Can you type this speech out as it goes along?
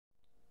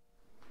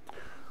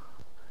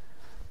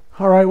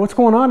All right, what's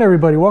going on,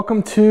 everybody?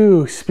 Welcome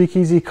to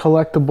Speakeasy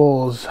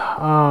Collectibles.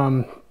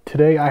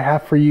 Today I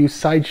have for you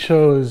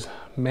Sideshow's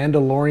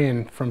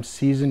Mandalorian from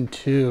season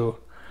 2.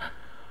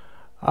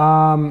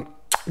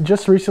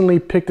 Just recently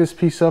picked this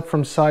piece up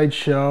from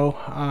Sideshow.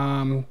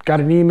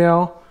 Got an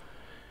email.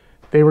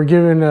 They were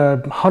giving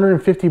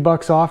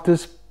 $150 off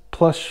this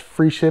plus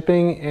free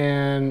shipping,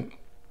 and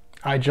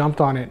I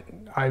jumped on it.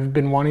 I've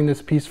been wanting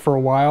this piece for a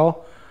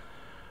while.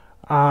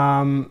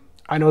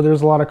 I know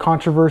there's a lot of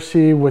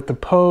controversy with the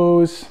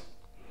pose.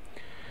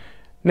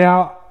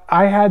 Now,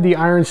 I had the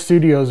Iron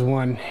Studios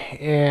one,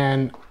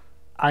 and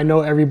I know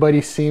everybody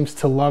seems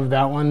to love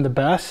that one the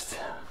best.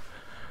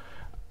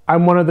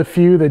 I'm one of the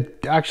few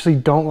that actually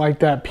don't like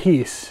that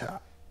piece.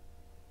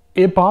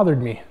 It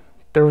bothered me.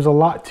 There was a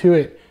lot to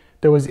it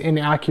that was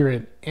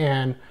inaccurate,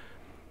 and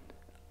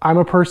I'm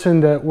a person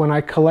that when I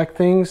collect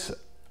things,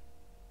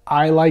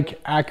 I like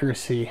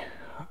accuracy.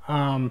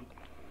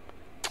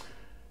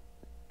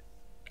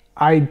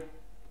 I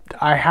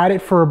had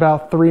it for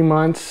about 3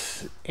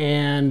 months,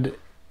 and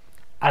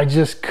I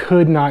just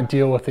could not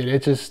deal with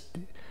it.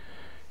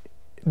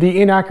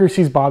 The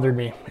inaccuracies bothered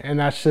me, and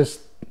that's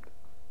just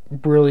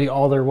really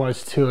all there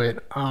was to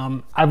it.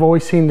 I've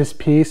always seen this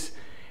piece,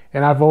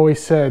 and I've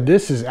always said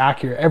this is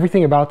accurate.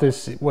 Everything about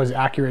this was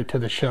accurate to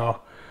the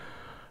show.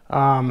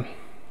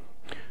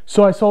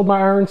 So I sold my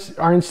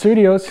Iron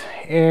Studios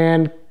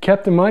and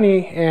kept the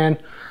money, and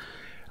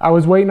I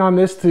was waiting on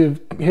this to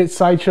hit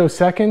Sideshow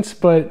seconds,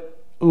 but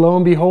lo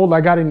and behold,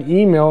 I got an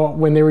email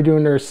when they were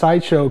doing their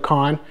Sideshow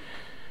Con.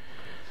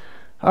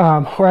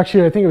 Or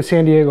actually, I think it was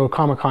San Diego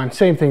Comic-Con.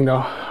 Same thing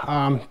though.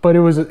 But it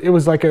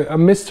was like a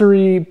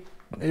mystery.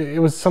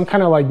 It was some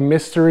kind of like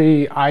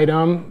mystery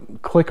item.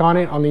 Click on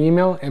it on the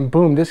email, and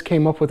boom, this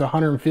came up with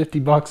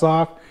 $150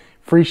 off,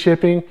 free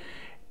shipping.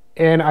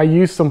 And I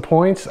used some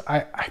points.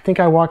 I think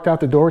I walked out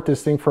the door with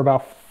this thing for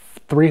about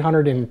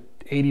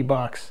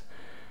 $380.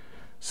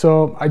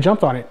 So I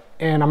jumped on it,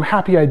 and I'm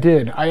happy I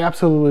did. I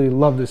absolutely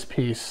love this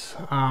piece.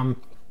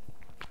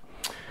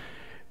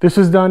 This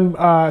was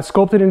done,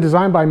 sculpted and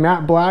designed by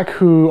Matt Black,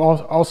 who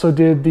also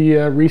did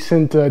the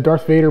recent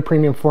Darth Vader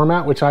premium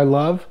format, which I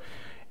love.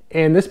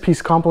 And this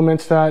piece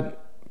complements that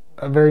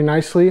very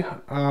nicely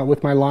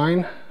with my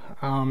line.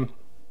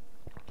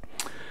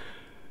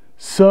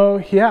 So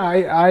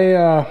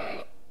yeah,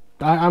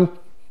 I'm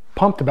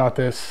pumped about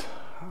this.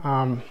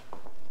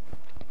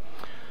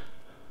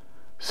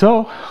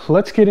 So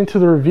let's get into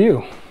the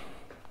review.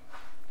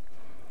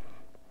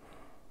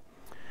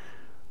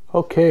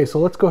 Okay, so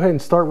let's go ahead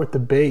and start with the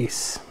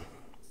base.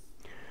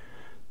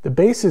 The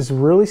base is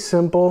really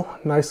simple,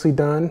 nicely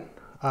done.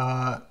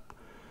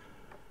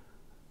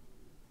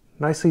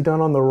 Nicely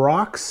done on the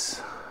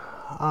rocks.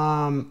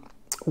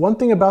 One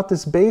thing about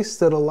this base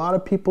that a lot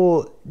of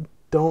people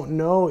don't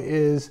know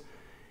is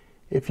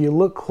if you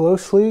look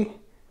closely,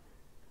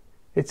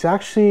 it's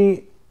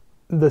actually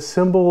the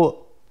symbol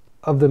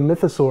of the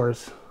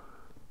mythosaurs.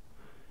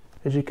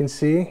 As you can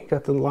see, you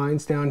got the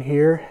lines down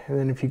here, and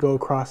then if you go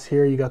across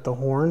here, you got the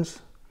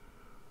horns.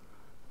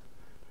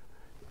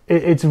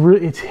 It's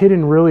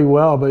hidden really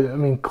well, but I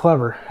mean,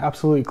 clever,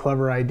 absolutely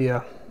clever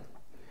idea.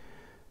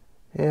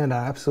 And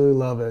I absolutely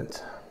love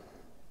it.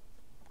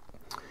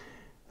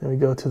 Then we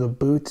go to the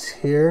boots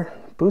here.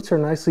 Boots are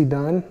nicely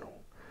done,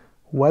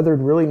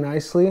 weathered really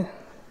nicely.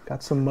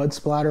 Got some mud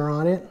splatter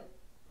on it.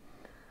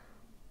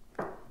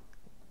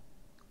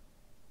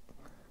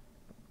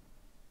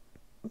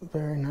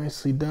 Very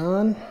nicely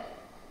done.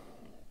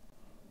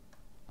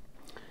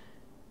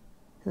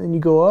 And then you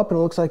go up, and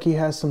it looks like he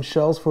has some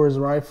shells for his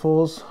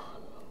rifles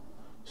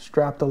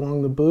strapped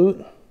along the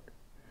boot.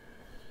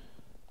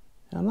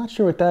 I'm not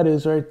sure what that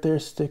is right there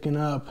sticking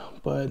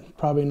up, but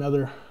probably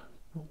another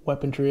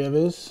weaponry of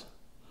his.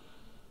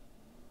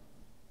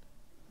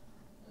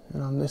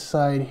 And on this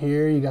side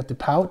here, you got the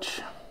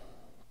pouch.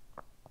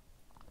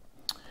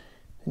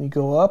 And you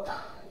go up,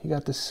 you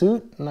got the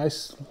suit,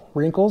 nice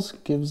wrinkles,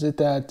 gives it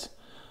that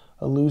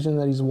illusion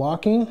that he's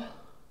walking.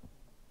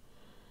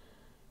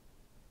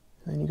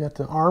 Then you got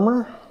the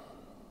armor,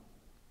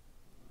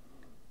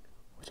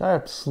 which I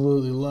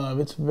absolutely love.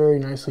 It's very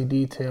nicely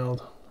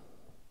detailed.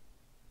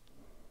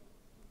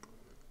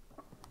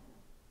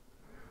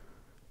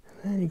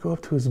 And then you go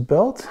up to his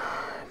belt.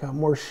 Got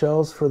more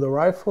shells for the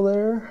rifle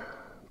there.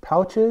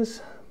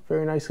 Pouches,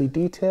 very nicely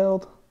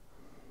detailed.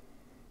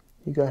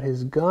 You got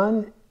his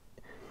gun.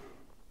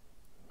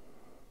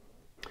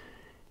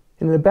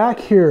 In the back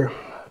here,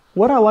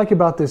 what I like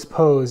about this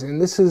pose,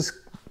 and this is,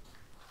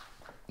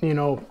 you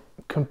know,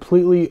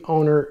 completely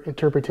owner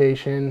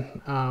interpretation.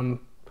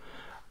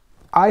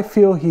 I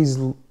feel he's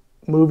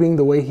moving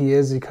the way he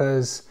is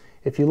because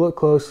if you look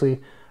closely,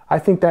 I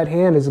think that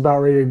hand is about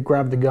ready to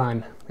grab the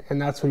gun,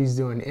 and that's what he's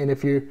doing. And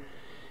if you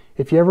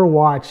ever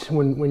watch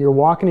when you're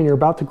walking and you're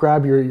about to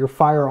grab your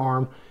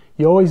firearm,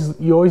 you always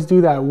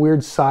do that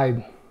weird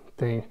side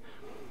thing,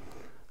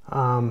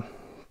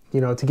 you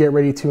know, to get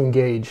ready to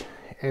engage.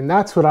 And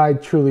that's what I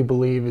truly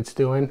believe it's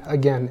doing.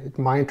 Again,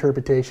 my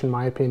interpretation,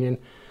 my opinion.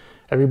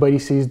 Everybody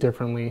sees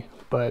differently,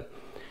 but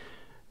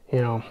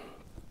you know,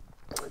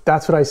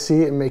 that's what I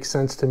see. It makes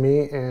sense to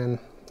me, and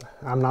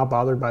I'm not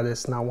bothered by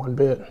this, not one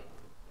bit.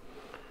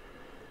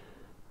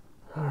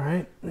 All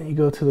right, then you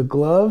go to the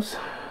gloves,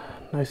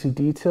 nicely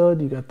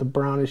detailed. You got the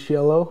brownish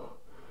yellow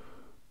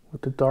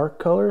with the dark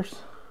colors.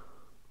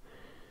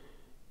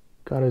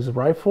 Got his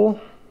rifle,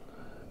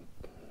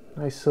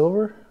 nice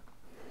silver,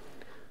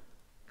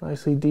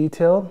 nicely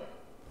detailed.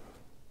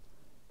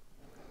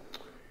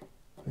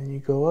 Then you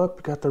go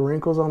up, got the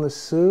wrinkles on the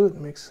suit,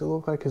 makes it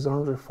look like his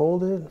arms are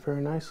folded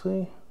very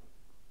nicely.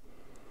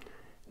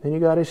 Then you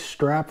got his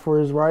strap for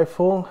his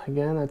rifle.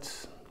 Again,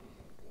 that's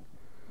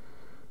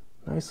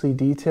nicely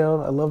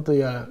detailed. I love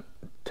the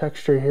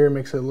texture here,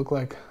 makes it look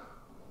like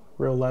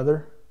real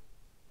leather.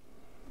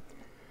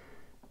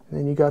 And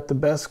then you got the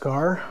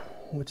Beskar,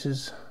 which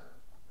is,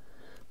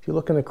 if you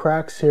look in the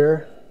cracks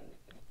here,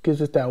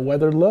 gives it that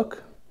weathered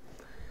look.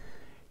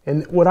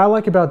 And what I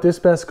like about this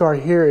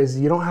Beskar here is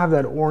you don't have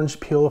that orange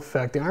peel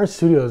effect. The Iron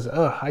Studios,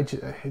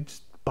 it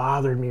just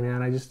bothered me,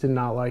 man. I just did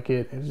not like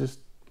it. It's just,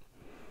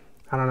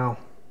 I don't know.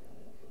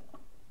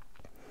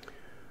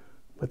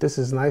 But this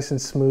is nice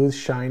and smooth,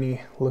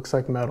 shiny, looks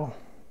like metal.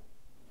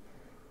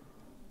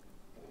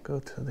 Go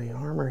to the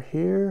armor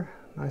here,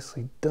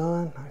 nicely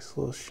done, nice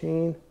little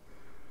sheen.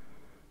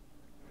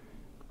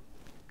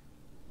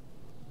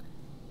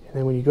 And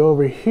then when you go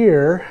over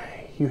here,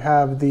 you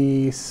have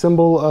the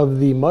symbol of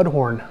the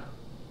Mudhorn.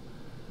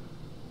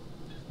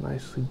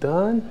 Nicely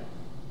done.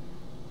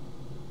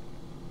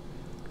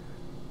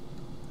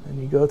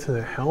 Then you go to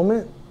the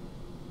helmet.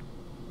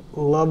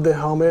 Love the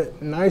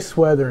helmet, nice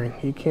weathering.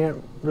 You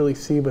can't really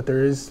see, but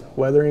there is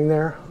weathering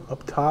there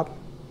up top.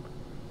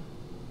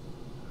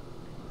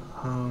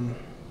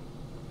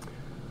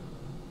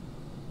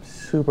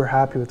 Super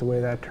happy with the way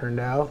that turned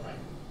out.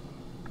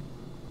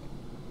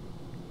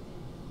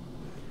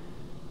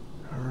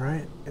 All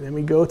right, and then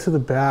we go to the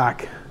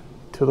back,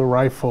 to the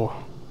rifle.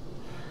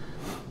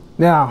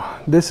 Now,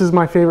 this is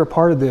my favorite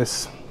part of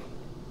this.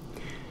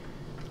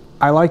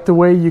 I like the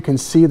way you can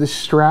see the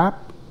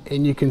strap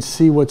and you can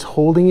see what's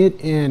holding it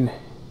in.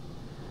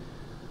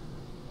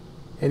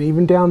 And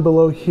even down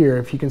below here,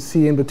 if you can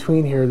see in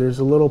between here, there's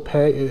a little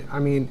peg. I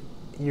mean,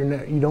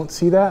 you don't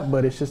see that,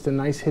 but it's just a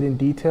nice hidden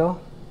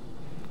detail.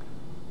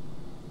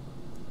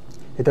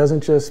 It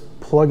doesn't just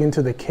plug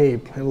into the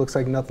cape. It looks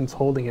like nothing's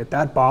holding it.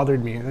 That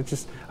bothered me. It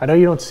just, I know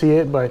you don't see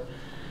it, but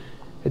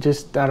it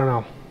just, I don't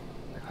know.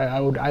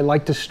 I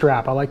like the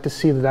strap. I like to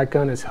see that that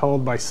gun is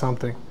held by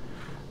something,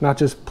 not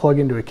just plug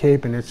into a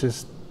cape and it's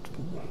just,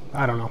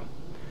 I don't know.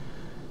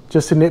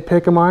 Just a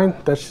nitpick of mine.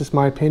 That's just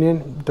my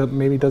opinion. That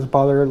maybe doesn't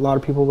bother a lot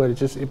of people, but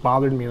it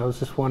bothered me. That was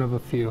just one of a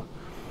few.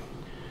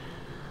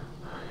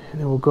 And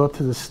then we'll go up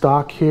to the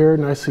stock here.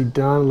 Nicely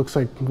done. Looks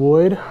like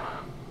wood.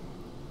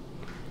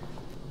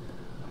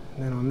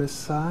 And then on this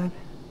side,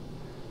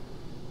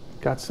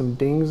 got some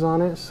dings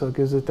on it, so it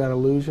gives it that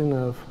illusion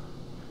of,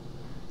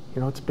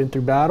 you know, it's been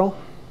through battle.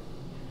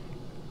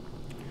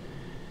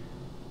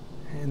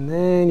 And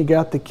then you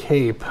got the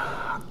cape.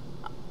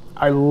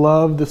 I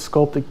love the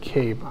sculpted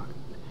cape.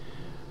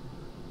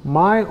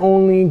 My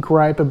only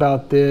gripe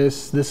about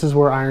this is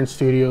where Iron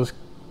Studios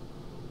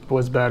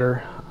was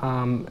better.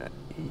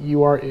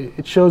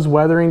 It shows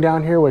weathering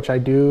down here, which I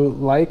do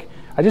like.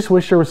 I just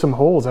wish there were some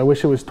holes. I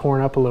wish it was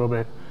torn up a little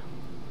bit.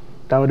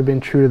 That would have been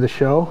true to the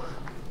show,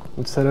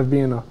 instead of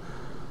being a,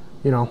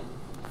 you know,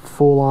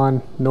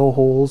 full-on no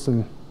holes.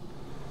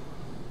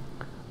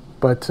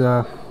 But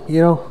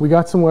you know, we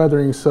got some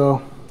weathering,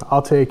 so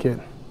I'll take it.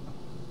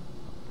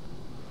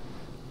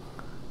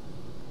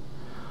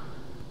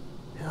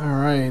 All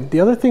right, the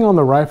other thing on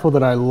the rifle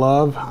that I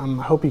love, I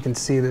hope you can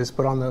see this,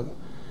 but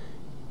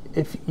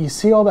if you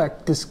see all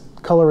that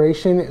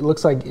discoloration, it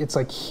looks like it's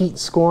like heat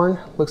scorn.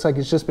 Looks like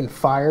it's just been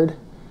fired,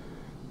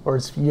 or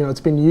it's, you know, it's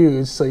been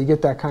used, so you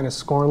get that kind of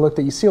scorn look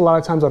that you see a lot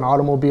of times on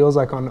automobiles,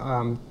 like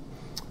on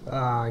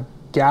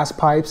gas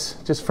pipes,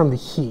 just from the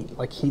heat,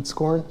 like heat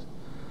scorn.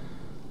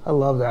 I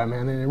love that,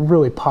 man, and it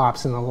really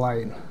pops in the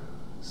light.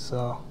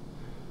 So,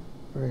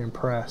 very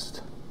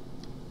impressed.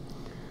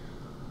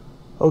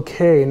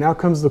 Okay, now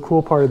comes the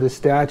cool part of this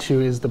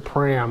statue, is the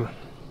pram,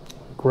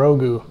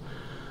 Grogu.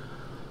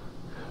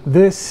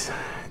 This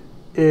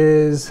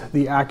is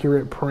the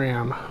accurate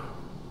pram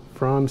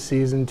from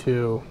season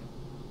 2.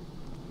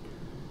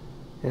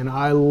 And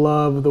I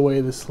love the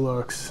way this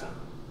looks.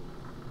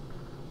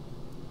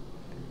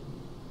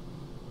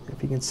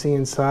 If you can see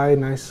inside,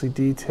 nicely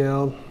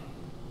detailed.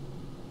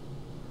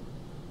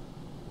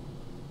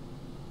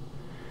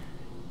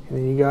 And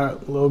then you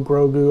got little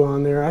Grogu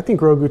on there. I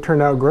think Grogu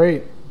turned out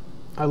great.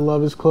 I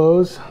love his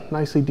clothes,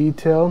 nicely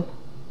detailed.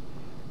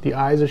 The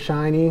eyes are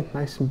shiny,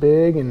 nice and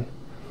big, and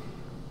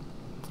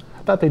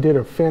I thought they did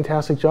a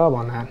fantastic job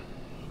on that.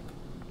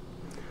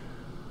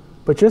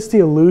 But just the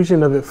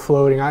illusion of it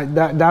floating,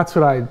 that's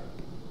what I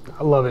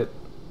love it.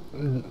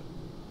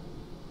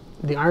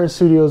 The Iron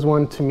Studios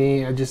one, to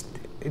me, it just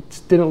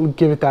didn't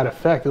give it that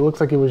effect. It looks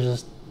like it was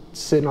just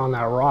sitting on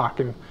that rock.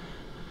 And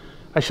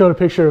I showed a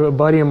picture of a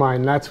buddy of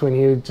mine, and that's when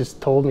he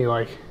just told me,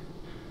 like,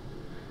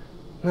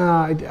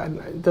 no,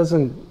 it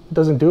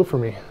doesn't do it for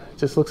me.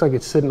 just looks like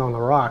it's sitting on the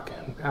rock.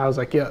 I was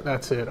like, yeah,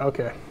 that's it.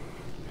 Okay.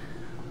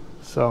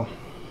 So,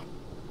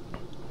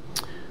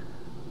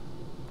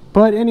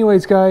 but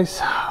anyways, guys,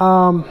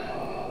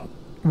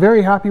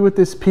 very happy with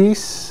this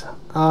piece.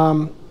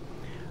 I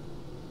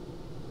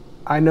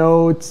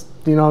know it's,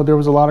 you know, there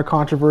was a lot of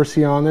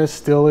controversy on this,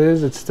 still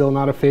is. It's still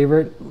not a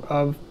favorite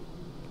of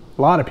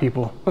a lot of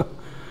people,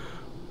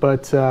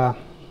 but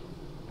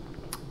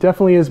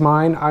definitely is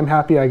mine. I'm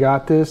happy I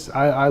got this.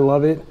 I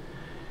love it.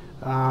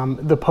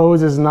 The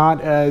pose is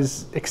not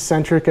as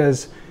eccentric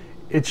as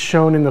it's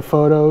shown in the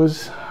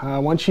photos.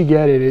 Once you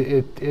get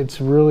it,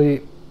 it's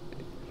really,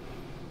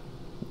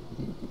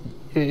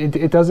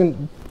 it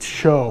doesn't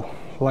show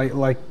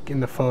like in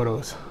the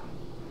photos.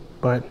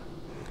 But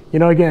you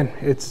know, again,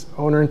 it's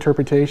owner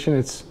interpretation.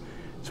 It's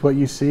what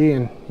you see,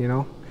 and you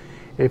know,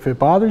 if it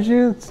bothers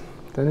you,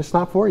 then it's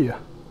not for you.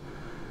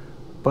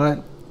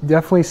 But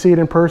definitely see it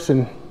in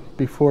person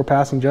before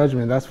passing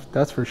judgment.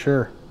 That's for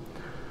sure.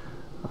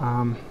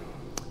 But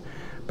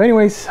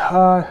anyways,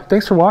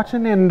 thanks for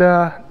watching, and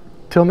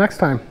till next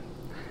time,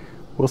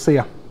 we'll see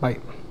ya. Bye.